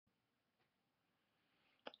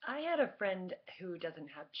I had a friend who doesn't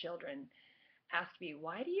have children ask me,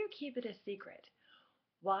 why do you keep it a secret?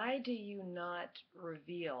 Why do you not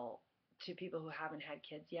reveal to people who haven't had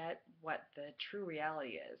kids yet what the true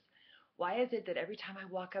reality is? Why is it that every time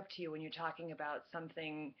I walk up to you when you're talking about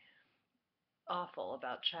something awful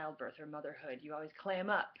about childbirth or motherhood, you always clam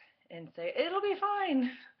up and say, it'll be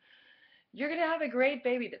fine. You're going to have a great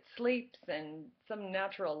baby that sleeps and some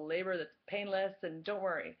natural labor that's painless, and don't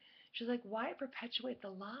worry. She's like, why perpetuate the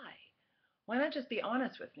lie? Why not just be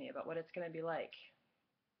honest with me about what it's going to be like?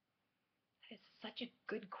 That is such a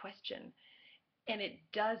good question. And it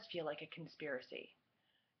does feel like a conspiracy.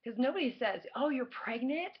 Because nobody says, oh, you're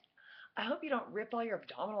pregnant? I hope you don't rip all your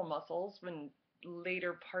abdominal muscles when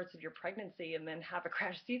later parts of your pregnancy and then have a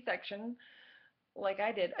crash C-section like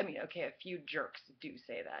I did. I mean, okay, a few jerks do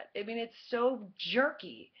say that. I mean, it's so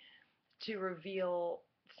jerky to reveal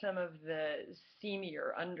some of the seamier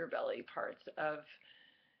underbelly parts of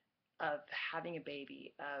having a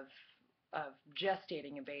baby, of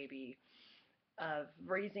gestating a baby, of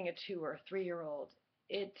raising a 2 or 3 year old.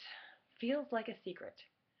 It feels like a secret.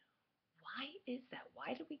 Why is that?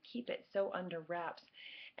 Why do we keep it so under wraps?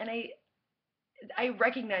 And I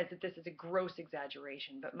recognize that this is a gross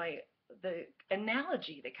exaggeration, but the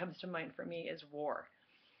analogy that comes to mind for me is war.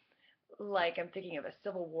 Like I'm thinking of a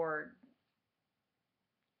Civil War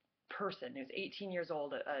person who's 18 years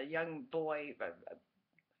old, a young boy,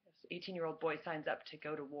 a 18-year-old boy signs up to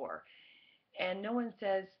go to war, and no one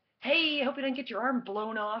says, "Hey, I hope you don't get your arm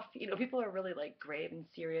blown off." You know, people are really like grave and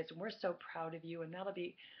serious, and we're so proud of you, and that'll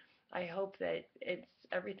be. I hope that it's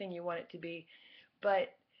everything you want it to be.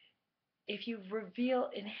 But if you reveal,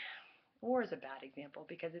 and war is a bad example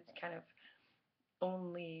because it's kind of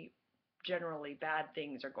only generally bad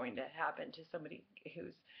things are going to happen to somebody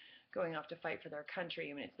who's going off to fight for their country.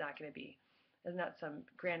 I mean, it's not going to be, there's not some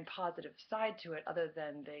grand positive side to it other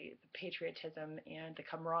than the patriotism and the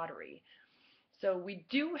camaraderie. So we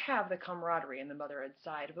do have the camaraderie in the motherhood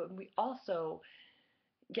side, but we also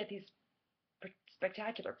get these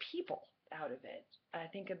spectacular people out of it. I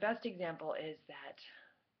think a best example is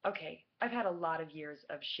that, okay, I've had a lot of years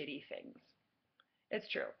of shitty things. It's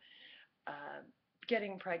true. Uh,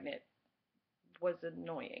 Getting pregnant was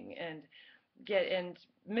annoying, and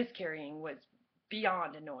miscarrying was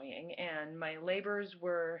beyond annoying, and my labors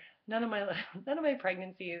were none of my none of my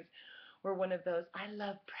pregnancies were one of those, I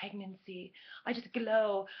love pregnancy, I just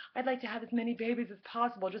glow, I'd like to have as many babies as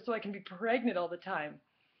possible just so I can be pregnant all the time.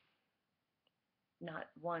 Not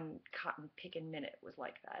one cotton picking minute was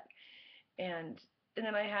like that. And and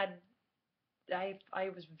then I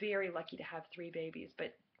was very lucky to have 3 babies,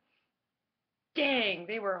 but dang,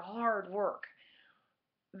 they were hard work,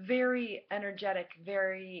 very energetic,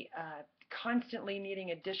 very constantly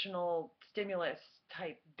needing additional stimulus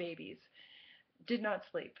type babies. Did not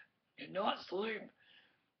sleep. Did not sleep.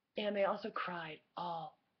 And they also cried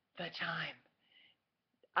all the time.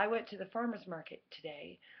 I went to the farmer's market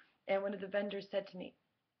today, and one of the vendors said to me,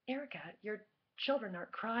 Erica, your children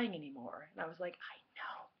aren't crying anymore. And I was like, I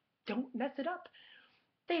know. Don't mess it up.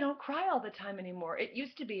 They don't cry all the time anymore. It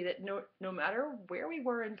used to be that no matter where we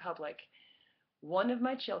were in public, one of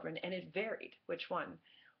my children, and it varied which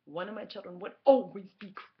one of my children would always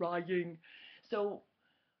be crying. So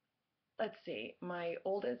let's see, my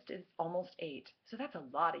oldest is almost 8, so that's a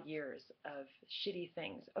lot of years of shitty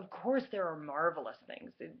things. Of course, there are marvelous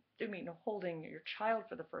things. I mean, holding your child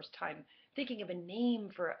for the first time, thinking of a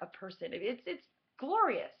name for a person, it's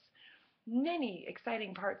glorious. Many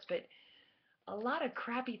exciting parts, but a lot of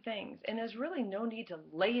crappy things. And there's really no need to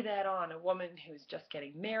lay that on a woman who's just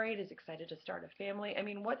getting married, is excited to start a family. I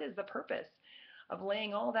mean, what is the purpose of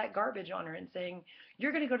laying all that garbage on her and saying,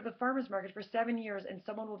 you're going to go to the farmer's market for 7 years and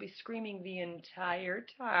someone will be screaming the entire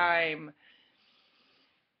time?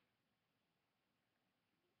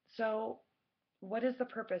 So, what is the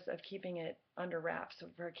purpose of keeping it under wraps,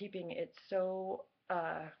 for keeping it so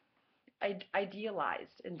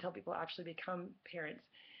idealized until people actually become parents?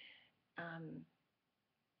 Um,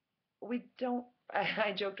 we don't.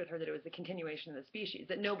 I joked with her that it was the continuation of the species,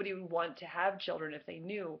 that nobody would want to have children if they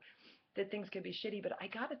knew that things could be shitty. But I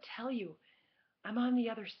gotta tell you, I'm on the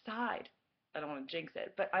other side. I don't want to jinx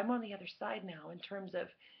it, but I'm on the other side now in terms of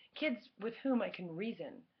kids with whom I can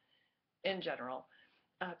reason in general,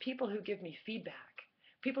 people who give me feedback,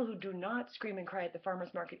 people who do not scream and cry at the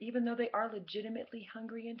farmer's market, even though they are legitimately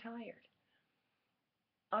hungry and tired.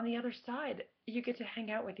 On the other side, you get to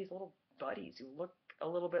hang out with these little buddies who look a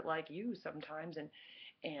little bit like you sometimes,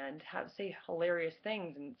 and have say hilarious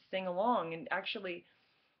things and sing along. And actually,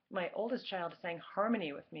 my oldest child sang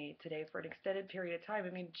harmony with me today for an extended period of time. I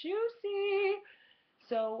mean, juicy.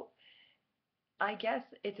 So I guess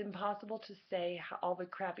it's impossible to say all the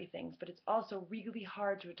crappy things, but it's also really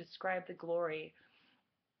hard to describe the glory,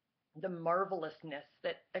 the marvelousness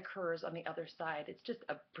that occurs on the other side. It's just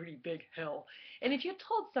a pretty big hill. And if you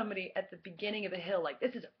told somebody at the beginning of the hill, like,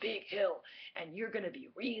 this is a big hill, and you're going to be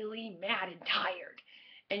really mad and tired,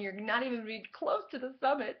 and you're not even really close to the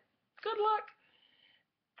summit, good luck.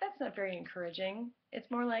 That's not very encouraging. It's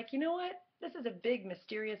more like, you know what? This is a big,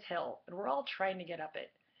 mysterious hill, and we're all trying to get up it.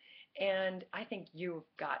 And I think you've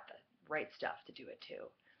got the right stuff to do it too.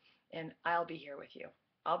 And I'll be here with you.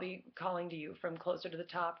 I'll be calling to you from closer to the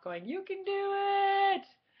top, going, you can do it!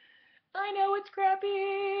 I know it's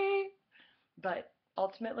crappy! But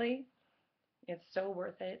ultimately, it's so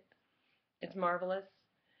worth it. It's marvelous.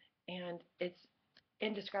 And it's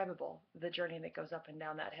indescribable, the journey that goes up and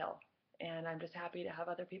down that hill. And I'm just happy to have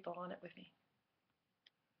other people on it with me.